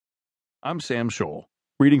I'm Sam Scholl,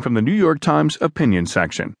 reading from the New York Times opinion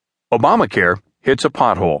section. Obamacare hits a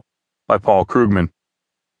pothole by Paul Krugman.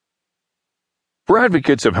 For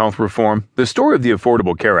advocates of health reform, the story of the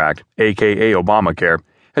Affordable Care Act, aka Obamacare,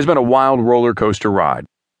 has been a wild roller coaster ride.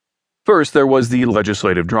 First, there was the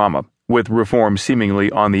legislative drama, with reform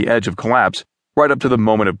seemingly on the edge of collapse right up to the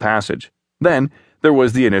moment of passage. Then, there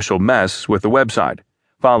was the initial mess with the website,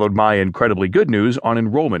 followed by incredibly good news on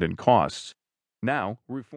enrollment and costs. Now, reform